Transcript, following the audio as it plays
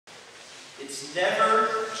It's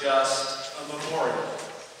never just a memorial.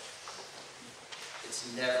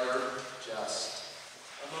 It's never just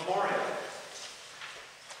a memorial.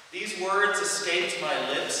 These words escaped my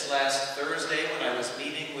lips last Thursday when I was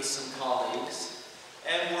meeting with some colleagues,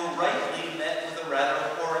 and were rightly met with a rather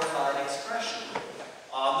horrified expression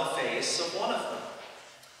on the face of one of them.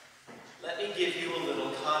 Let me give you a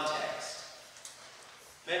little context.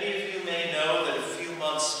 Many of you may know that a few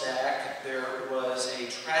months back there was a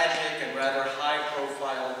tragic and rather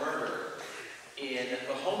high-profile murder in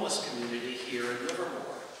the homeless community here in Livermore.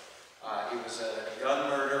 It was a gun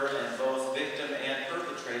murder, and both victim and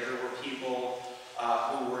perpetrator were people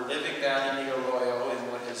who were living down in the Arroyo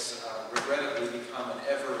in what has regrettably become an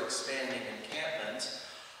ever-expanding encampment.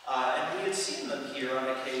 And we had seen them here on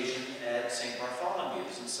occasion at St.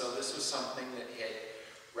 Bartholomew's, and so this was something that hit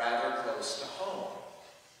rather close to home.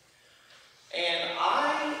 And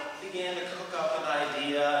I began to cook up an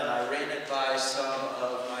idea, and I ran it by some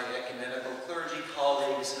of my ecumenical clergy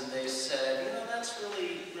colleagues, and they said, you know, that's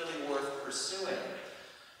really worth pursuing.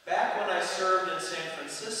 Back when I served in San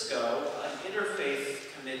Francisco, an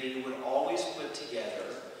interfaith committee would always put together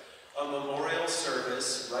a memorial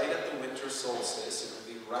service right at the winter solstice.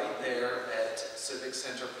 It would be right there at Civic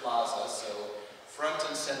Center Plaza, so front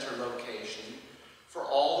and center location, for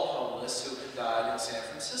all the homeless who had died in San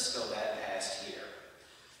Francisco that past year.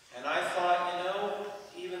 And I thought, you know,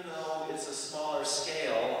 even though it's a smaller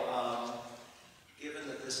scale, given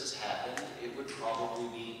that this has happened, it would probably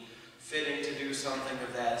be fitting to do something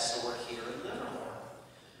of that sort here in Livermore.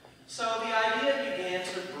 So the idea began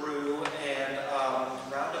to brew, and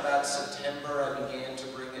around about September, I began to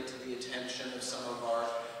bring it to the attention of some of our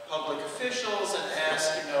public officials and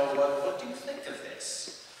ask, you know, what do you think of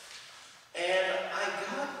this? And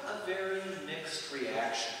I got a very mixed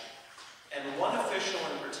reaction. And one official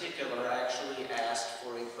in particular actually asked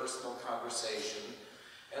for a personal conversation,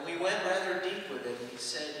 and we went rather deep with it. And he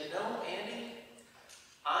said, you know, Andy,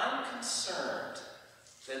 I'm concerned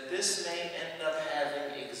that this may end up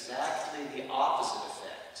having exactly the opposite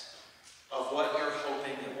effect of what you're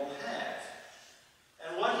hoping it will have.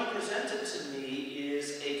 And what he presented to me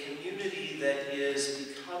is a community that is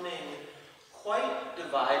becoming quite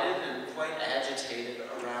divided and quite agitated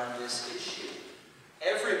around this issue.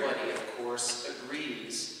 Everybody, of course,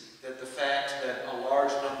 agrees that the fact that a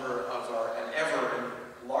large number of an ever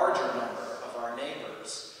larger number of our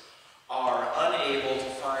neighbors are unable to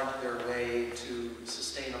find their way to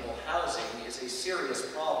sustainable housing is a serious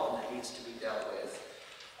problem that needs to be dealt with.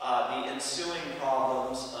 The ensuing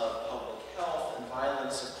problems of public health and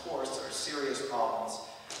violence, of course, are serious problems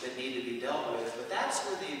that need to be dealt with, but that's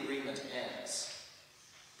where the agreement ends.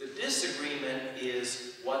 The disagreement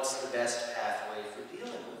is what's the best pathway for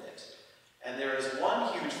dealing with it. And there is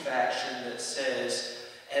one huge faction that says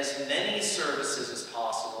as many services as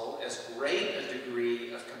possible, as great a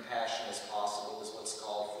degree of compassion as possible is what's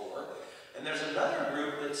called for. And there's another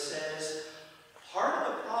group that says part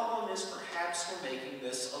of the problem is perhaps we're making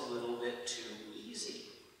this a little bit too easy.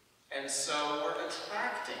 And so we're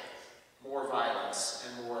attracting more violence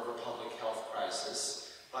and more of a public health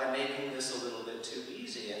crisis by making this a little bit too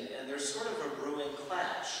easy. And there's sort of a brewing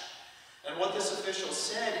clash. And what this official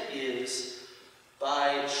said is,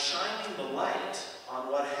 by shining the light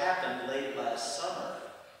on what happened late last summer,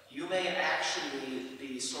 you may actually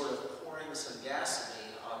be sort of pouring some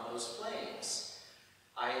gasoline on those flames.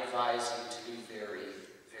 I advise you to be very,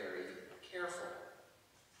 very careful.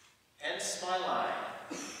 Hence my line,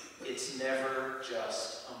 it's never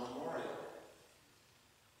just a memorial.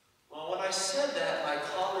 Well, when I said that, my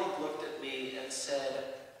colleague looked at me and said,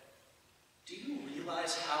 do you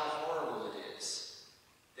realize how horrible it is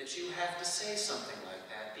that you have to say something like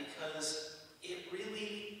that? Because it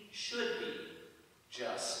really should be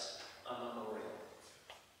just a memorial.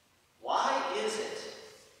 Why is it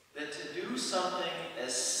that to do something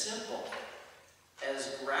as simple,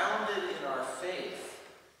 as grounded in our faith,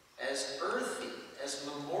 as earthy, as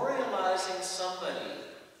memorializing somebody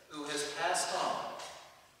who has passed on,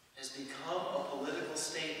 has become a political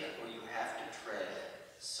statement where you have to tread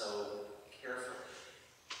so carefully?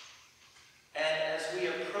 And as we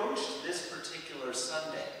approached this particular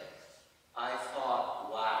Sunday, I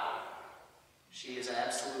thought, wow, she is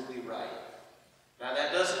absolutely right. Now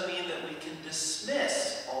that doesn't mean that we can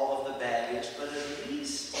dismiss all of the baggage, but at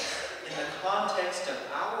least in the context of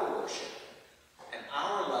our worship and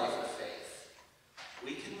our life of faith,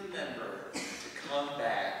 we can remember to come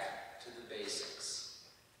back to the basics.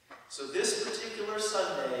 So this particular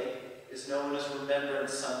Sunday is known as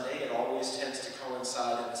Remembrance Sunday. It always tends to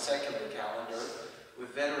coincide in the secular calendar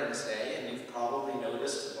with Veterans Day, and you've probably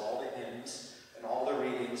noticed that all the hymns and all the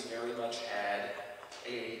reading readings very much had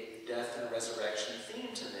a death and resurrection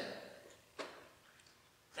theme to them.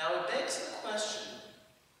 Now it begs the question,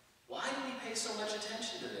 why do we pay so much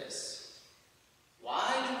attention to this?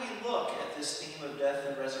 Why do we look at this theme of death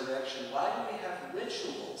and resurrection? Why do we have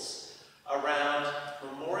rituals around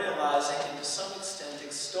memorializing and to some extent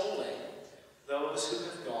extolling those who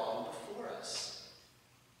have gone before us?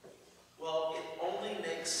 Well, it only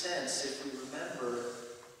makes sense if we remember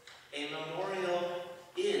a memorial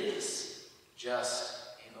is just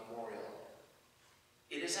a memorial.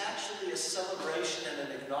 It is actually a celebration and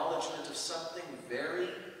an acknowledgement of something very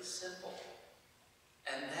simple.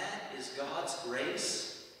 And that is God's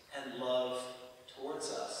grace and love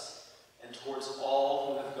towards us and towards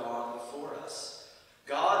all who have gone before us.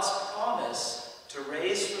 God's promise to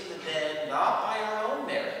raise from the dead not by our own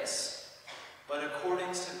merits, but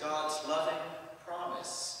according to God's loving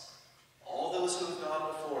promise. All those who have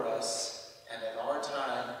gone before us, and at our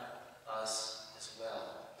time, us as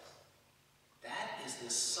well. That is the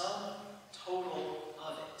sum total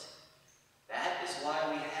of it. That is why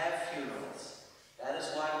we have funerals. That is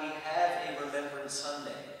why we have a Remembrance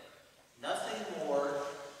Sunday. Nothing more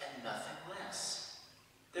and nothing less.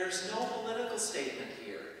 There's no political statement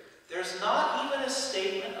here. There's not even a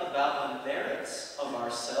statement about the merits of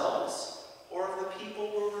ourselves or of the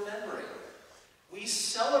people we're remembering. We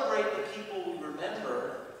celebrate the people we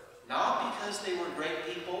remember not because they were great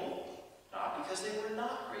people, not because they were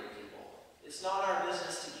not great people. It's not our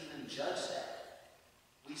business to even judge that.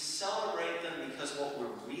 We celebrate them because what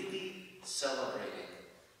we're really celebrating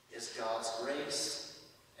is God's grace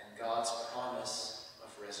and God's promise of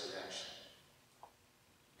resurrection.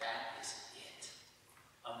 That is it.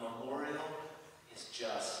 A memorial is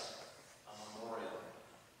just a memorial.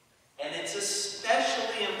 And it's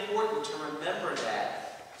especially important to remember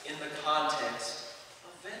that in the context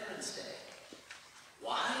of Veterans Day.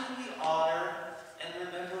 Why do we honor and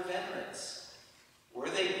remember veterans? Were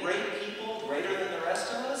they great people, greater than the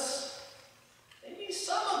rest of us? Maybe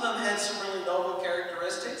some of them had some really noble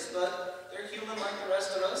characteristics, but they're human like the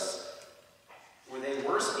rest of us. Were they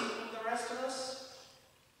worse people than the rest of us?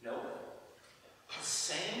 No. The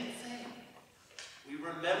same thing. We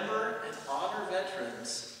remember and honor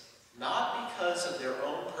veterans not because of their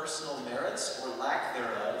own personal merits or lack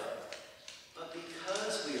thereof, but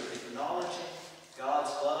because we are acknowledging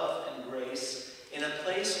God's love and grace in a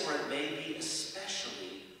place where it may be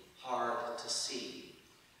especially hard to see.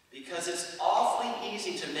 Because it's awfully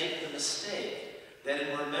easy to make the mistake that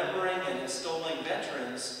in remembering and extolling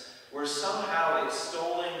veterans, we're somehow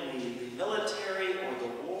extolling the military or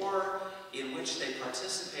the war in which they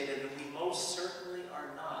participated, and we most certainly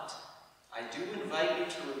are not. I do invite you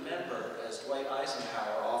to remember, as Dwight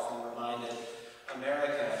Eisenhower often reminded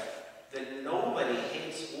America, that nobody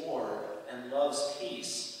hates war and loves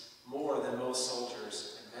peace more than most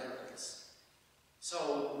soldiers and veterans.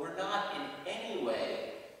 So we're not in any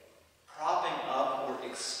way propping up or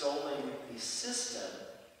extolling the system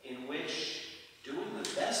in which, doing the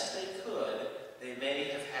best they could, they may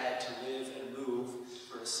have had to live and move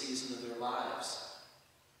for a season of their lives.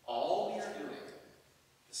 All we are doing,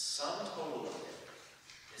 the sum total of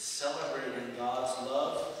it, is celebrating God's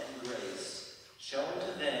love and grace shown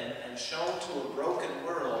to them and shown to a broken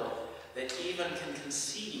world that even can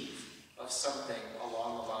conceive of something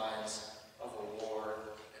along the lines